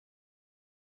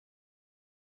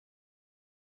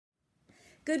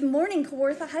Good morning,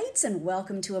 Kawartha Heights, and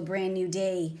welcome to a brand new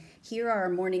day. Here are our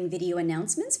morning video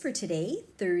announcements for today,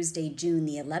 Thursday, June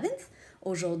the 11th.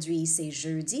 Aujourd'hui, c'est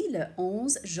jeudi, le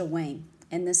 11 juin.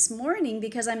 And this morning,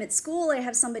 because I'm at school, I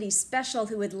have somebody special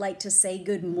who would like to say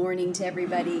good morning to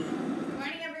everybody. Good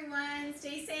morning, everyone.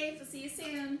 Stay safe. We'll see you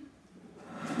soon.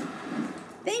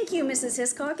 Thank you, Mrs.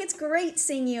 Hiscock. It's great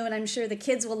seeing you, and I'm sure the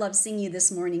kids will love seeing you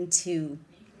this morning, too.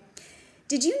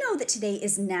 Did you know that today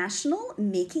is National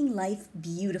Making Life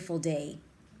Beautiful Day?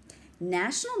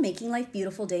 National Making Life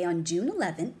Beautiful Day on June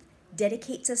 11th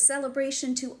dedicates a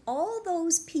celebration to all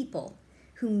those people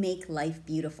who make life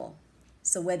beautiful.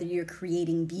 So whether you're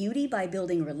creating beauty by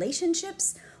building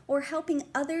relationships or helping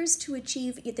others to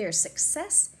achieve their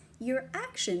success, your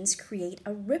actions create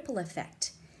a ripple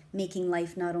effect, making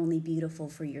life not only beautiful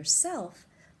for yourself,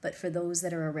 but for those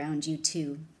that are around you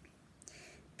too.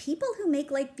 People who make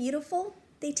life beautiful,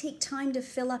 they take time to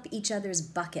fill up each other's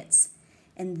buckets,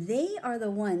 and they are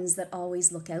the ones that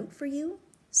always look out for you,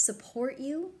 support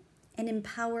you, and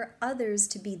empower others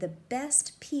to be the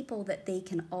best people that they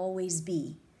can always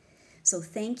be. So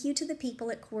thank you to the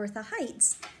people at Kawartha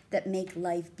Heights that make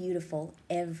life beautiful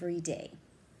every day.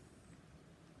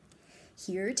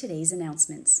 Here are today's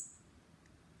announcements.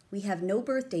 We have no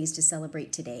birthdays to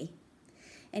celebrate today.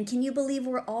 And can you believe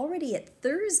we're already at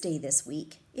Thursday this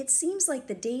week? It seems like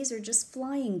the days are just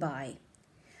flying by.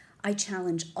 I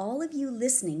challenge all of you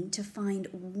listening to find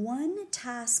one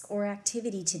task or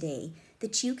activity today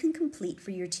that you can complete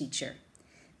for your teacher.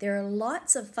 There are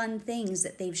lots of fun things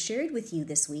that they've shared with you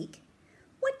this week.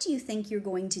 What do you think you're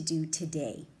going to do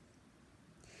today?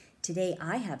 Today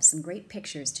I have some great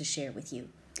pictures to share with you.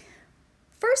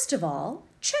 First of all,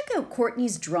 check out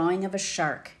Courtney's drawing of a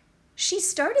shark. She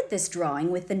started this drawing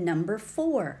with the number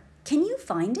 4. Can you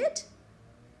find it?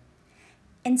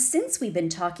 And since we've been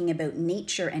talking about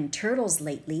nature and turtles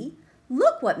lately,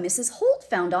 look what Mrs. Holt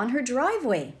found on her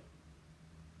driveway.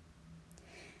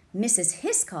 Mrs.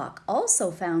 Hiscock also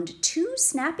found 2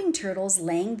 snapping turtles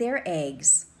laying their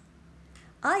eggs.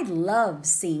 I love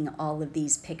seeing all of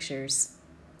these pictures.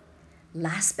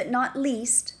 Last but not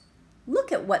least,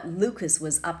 look at what Lucas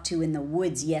was up to in the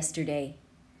woods yesterday.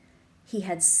 He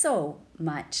had so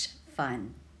much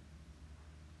fun.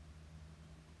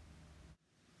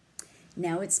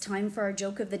 Now it's time for our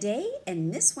joke of the day,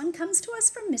 and this one comes to us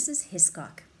from Mrs.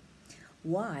 Hiscock.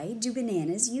 Why do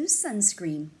bananas use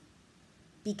sunscreen?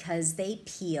 Because they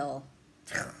peel.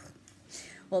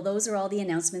 Well, those are all the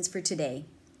announcements for today.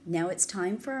 Now it's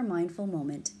time for our mindful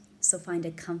moment. So find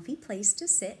a comfy place to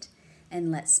sit, and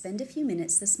let's spend a few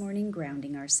minutes this morning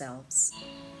grounding ourselves.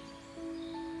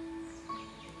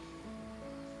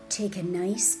 Take a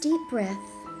nice deep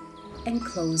breath and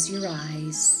close your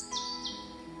eyes.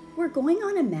 We're going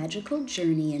on a magical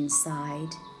journey inside.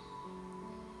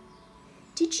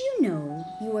 Did you know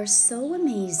you are so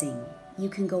amazing you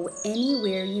can go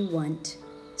anywhere you want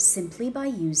simply by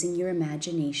using your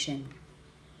imagination?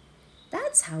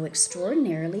 That's how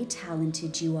extraordinarily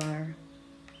talented you are.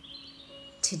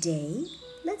 Today,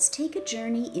 let's take a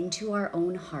journey into our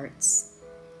own hearts,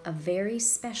 a very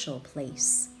special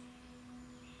place.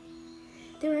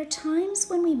 There are times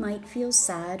when we might feel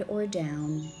sad or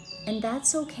down, and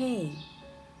that's okay.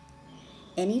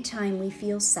 Anytime we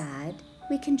feel sad,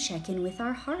 we can check in with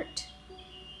our heart.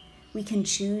 We can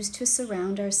choose to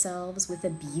surround ourselves with a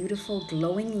beautiful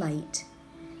glowing light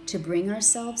to bring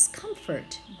ourselves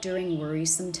comfort during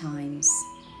worrisome times.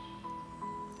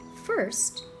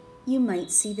 First, you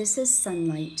might see this as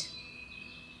sunlight,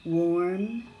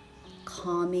 warm,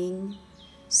 calming,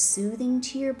 soothing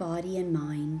to your body and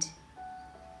mind.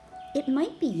 It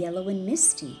might be yellow and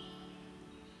misty.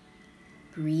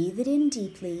 Breathe it in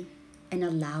deeply and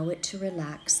allow it to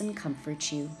relax and comfort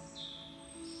you.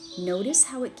 Notice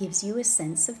how it gives you a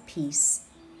sense of peace.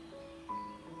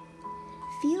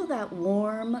 Feel that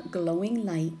warm, glowing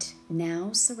light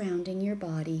now surrounding your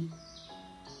body.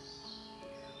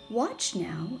 Watch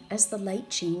now as the light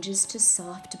changes to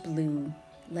soft blue,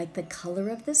 like the color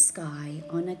of the sky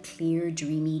on a clear,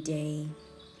 dreamy day.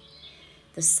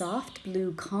 The soft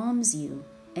blue calms you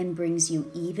and brings you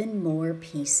even more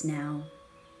peace now.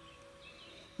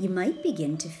 You might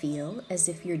begin to feel as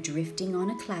if you're drifting on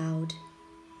a cloud.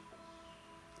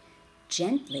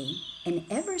 Gently and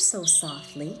ever so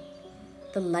softly,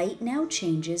 the light now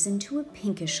changes into a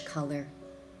pinkish color.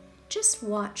 Just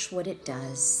watch what it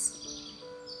does.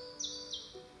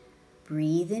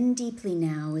 Breathe in deeply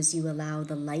now as you allow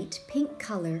the light pink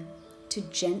color to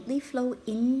gently flow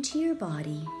into your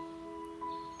body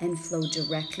and flow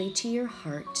directly to your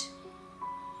heart.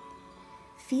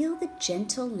 Feel the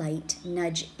gentle light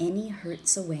nudge any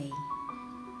hurts away.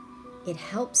 It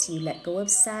helps you let go of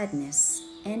sadness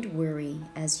and worry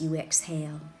as you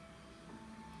exhale.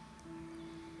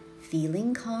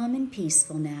 Feeling calm and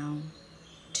peaceful now,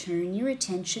 turn your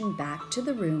attention back to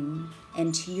the room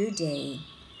and to your day,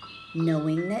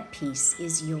 knowing that peace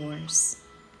is yours.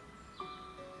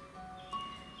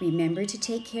 Remember to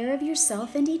take care of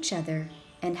yourself and each other,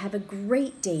 and have a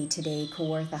great day today,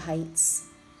 Kawartha Heights.